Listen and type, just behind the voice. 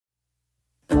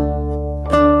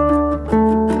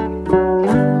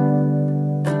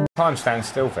Time stands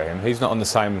still for him. He's not on the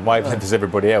same wavelength as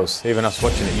everybody else. Even us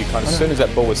watching it, you kind of, as soon as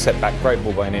that ball was set back, great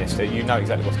ball by Iniesta, you know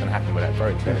exactly what's going to happen with that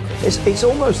very clearly. It's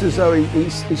almost as though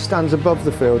he stands above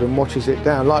the field and watches it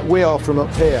down, like we are from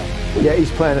up here, yet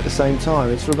he's playing at the same time.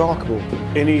 It's remarkable.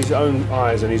 In his own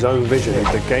eyes and his own vision,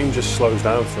 the game just slows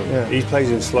down for him. Yeah. He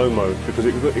plays in slow mode because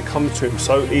it comes to him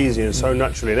so easy and so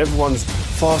naturally, and everyone's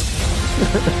fast,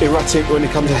 erratic when he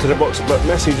comes into the box, but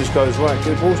Messi just goes, right,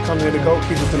 the ball's coming in, the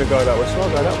goalkeeper's going to go that way, so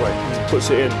I'll go that way. Puts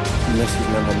it in. Messi's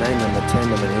number 9, number 10,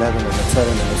 number 11, number 7,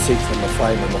 number 6, number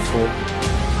 5, number 4.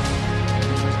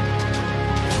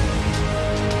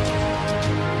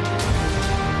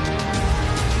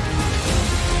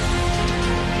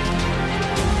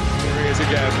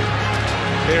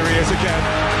 Here he is again.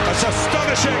 That's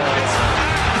astonishing. It's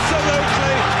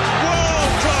absolutely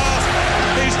world class.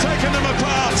 He's taken them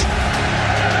apart.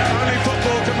 Only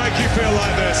football can make you feel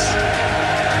like this.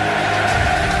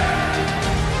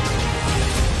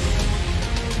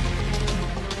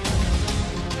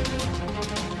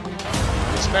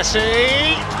 It's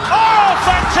Messi. Oh,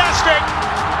 fantastic!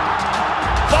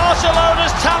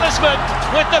 Barcelona's talisman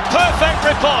with the perfect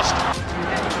riposte.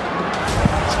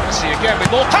 Messi again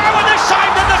with more power this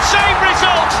time than the same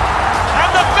result,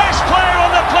 and the best player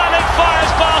on the planet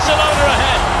fires Barcelona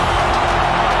ahead.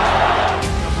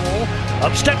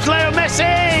 Up steps Lionel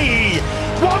Messi!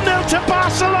 1-0 to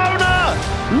Barcelona!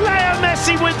 Lionel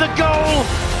Messi with the goal.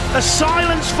 A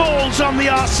silence falls on the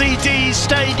RCD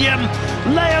stadium.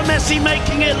 Lionel Messi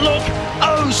making it look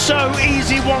oh so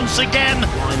easy once again.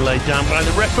 Line laid down by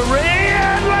the referee,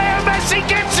 and Lionel Messi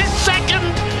gets his second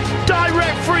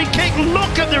direct free kick.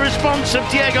 Look at the response of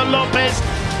Diego Lopez,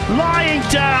 lying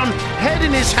down, head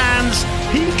in his hands.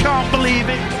 He can't believe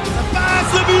it.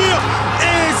 Passe le mur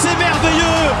et c'est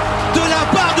merveilleux de la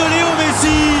part de Léo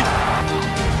Messi.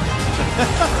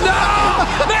 Non,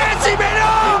 Messi, mais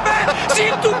non, mais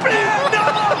s'il te plaît,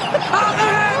 non,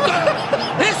 arrête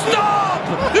et stop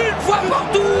une fois pour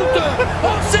toutes.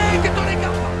 On sait que dans les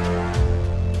cas.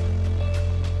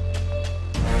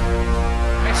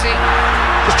 Messi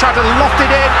just tried to loft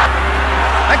it in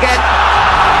again.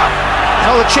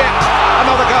 Another chip,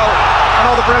 another goal,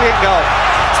 another brilliant goal.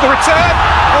 It's the return,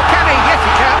 or can he? Yes,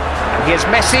 he can. And here's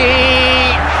Messi.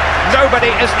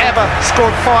 Nobody has ever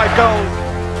scored 5 goals.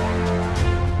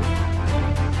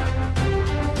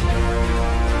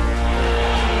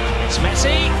 It's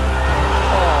Messi.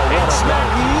 Oh, it's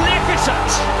magnificent.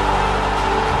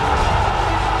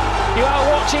 You are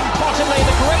watching possibly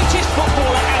the greatest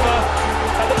footballer ever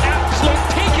at the absolute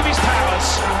peak of his powers.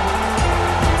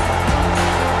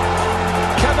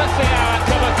 Cometh the hour,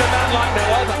 cometh the man like no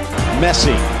other.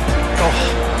 Messi. Oh.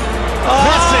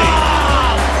 Messi!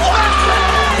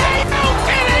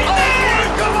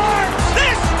 Come on!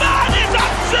 This man is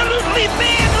absolutely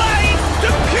mainline to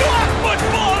pure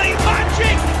footballing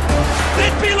magic.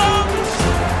 It belongs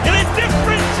in a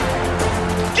different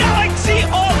galaxy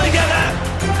altogether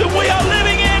that we are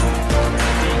living in.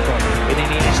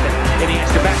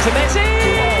 Iniesta back to Messi.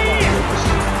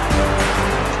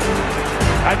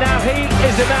 And now he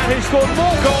is the man who scored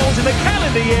more goals in the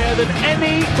calendar year than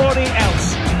anybody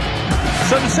else.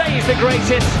 Some say he's the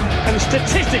greatest, and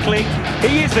statistically,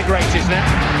 he is the greatest now.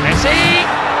 Messi!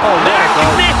 Oh,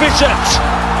 magnificent!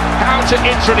 How to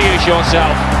introduce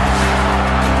yourself.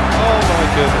 Oh my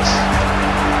goodness.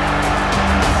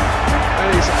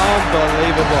 That is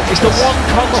unbelievable. It's the one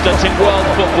constant in world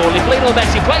football. If Lionel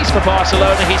Messi plays for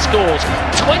Barcelona, he scores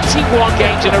 21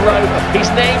 games in a row.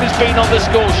 His name has been on the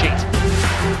score sheet.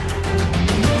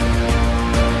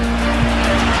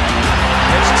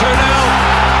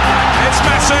 It's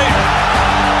Messi.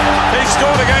 He's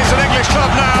scored against an English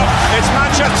club now. It's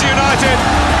Manchester United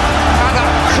at a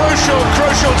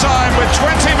crucial time with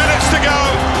 20 minutes to go.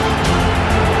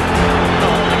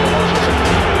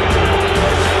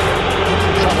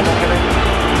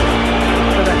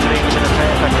 Into the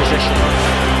perfect position.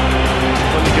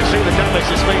 Well, you can see the damage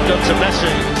that's been done to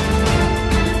Messi.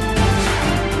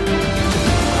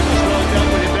 It's well dealt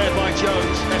with it there by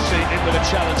Jones. Messi in with a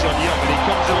challenge on Young, and he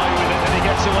comes away with it, and he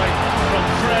gets away from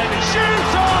Fred. He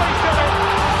shoots! Oh, he's done it!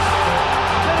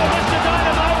 Little Mr.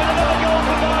 Dynamo with another goal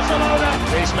for Barcelona.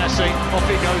 Here's Messi, off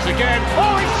he goes again.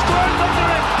 Oh, he's squared under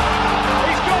it!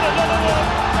 He's got another one!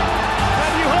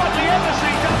 And you hardly ever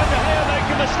see David De Gea make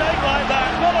a mistake like that,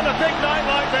 not on a big night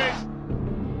like this.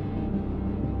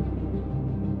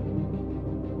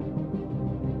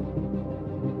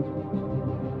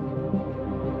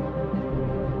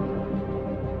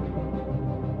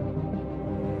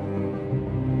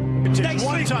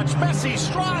 One touch, Messi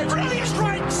strides, brilliant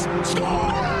strikes,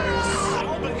 scores!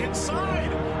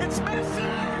 Inside, it's Messi!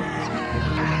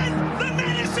 And the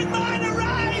menace in the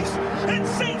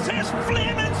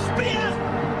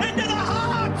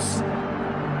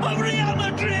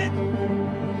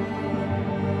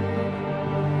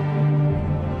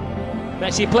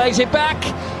Messi plays it back,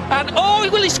 and oh,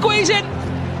 will he squeeze it?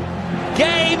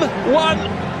 Game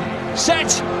 1,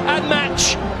 set and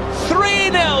match.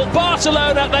 3-0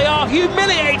 Barcelona. They are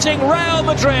humiliating Real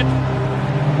Madrid.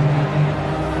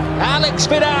 Alex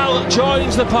Vidal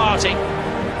joins the party.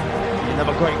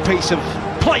 Another great piece of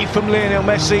play from Lionel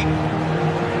Messi.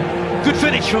 Good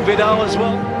finish from Vidal as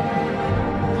well.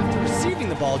 After receiving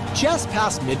the ball just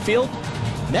past midfield,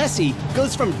 Messi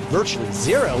goes from virtually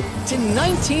 0 to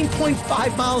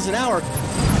 19.5 miles an hour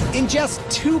in just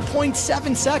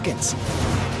 2.7 seconds.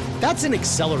 That's an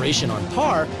acceleration on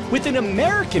par with an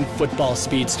American football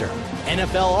speedster,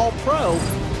 NFL All-Pro,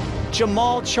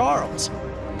 Jamal Charles.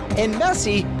 And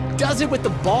Messi does it with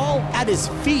the ball at his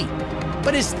feet.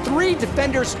 But as 3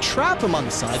 defenders trap him on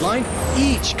the sideline,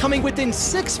 each coming within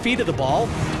 6 feet of the ball,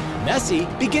 Messi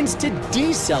begins to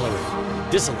decelerate.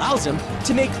 This allows him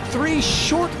to make 3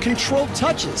 short controlled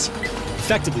touches,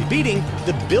 effectively beating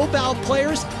the Bilbao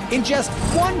players in just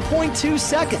 1.2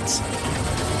 seconds.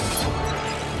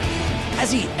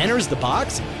 As he enters the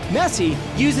box, Messi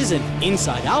uses an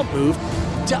inside-out move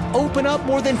to open up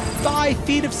more than 5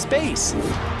 feet of space.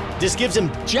 This gives him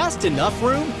just enough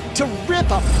room to rip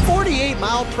a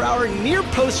 48-mile-per-hour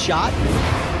near-post shot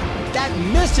that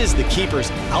misses the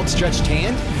keeper's outstretched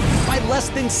hand by less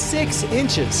than 6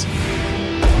 inches.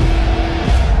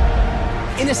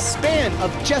 In a span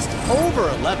of just over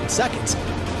 11 seconds,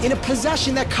 in a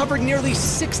possession that covered nearly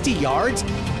 60 yards,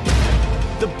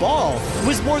 the ball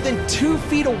was more than 2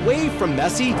 feet away from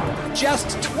Messi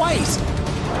just twice,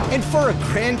 and for a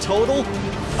grand total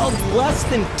of less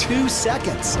than 2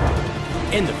 seconds.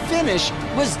 And the finish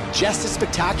was just as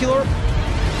spectacular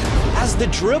as the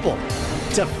dribble.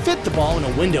 To fit the ball in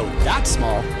a window that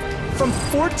small, from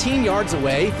 14 yards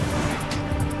away,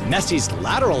 Messi's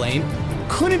lateral aim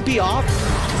couldn't be off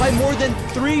by more than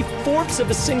 3/4 of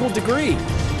a single degree.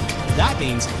 That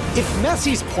means if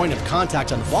Messi's point of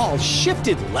contact on the ball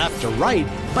shifted left or right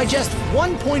by just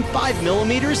 1.5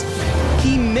 millimeters,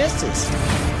 he misses.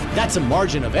 That's a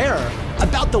margin of error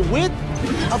about the width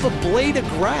of a blade of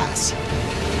grass.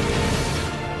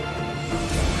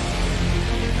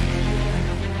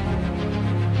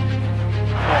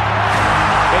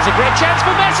 There's a great chance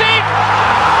for Messi.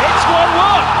 It's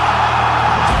 1-1.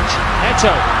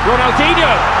 Neto,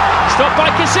 Ronaldinho, stopped by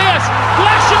Casillas,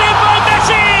 blasted in by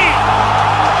Messi.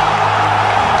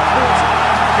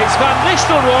 It's Van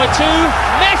Nistelrooy to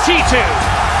Messi 2.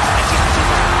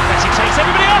 Messi takes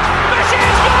everybody up. Messi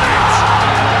has got it.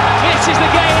 This is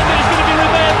the game that is going to be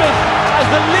remembered as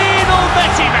the Lionel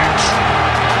Messi match.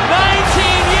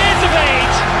 19 years of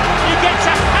age, he gets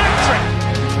a hat-trick.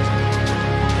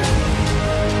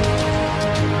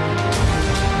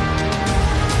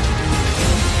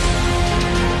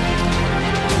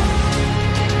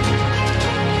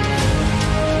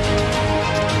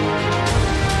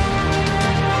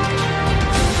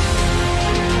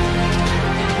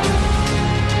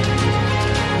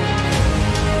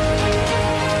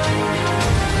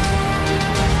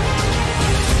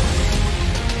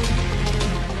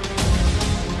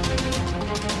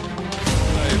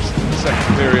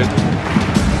 Second period.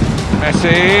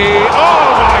 Messi.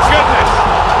 Oh my goodness!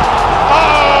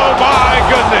 Oh my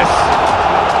goodness!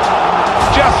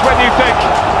 Just when you think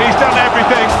he's done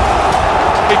everything,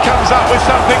 he comes up with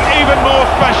something even more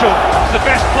special. It's the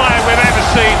best player we've ever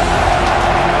seen.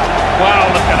 Wow,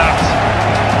 look at that.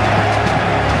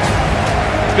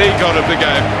 The god of the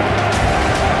game.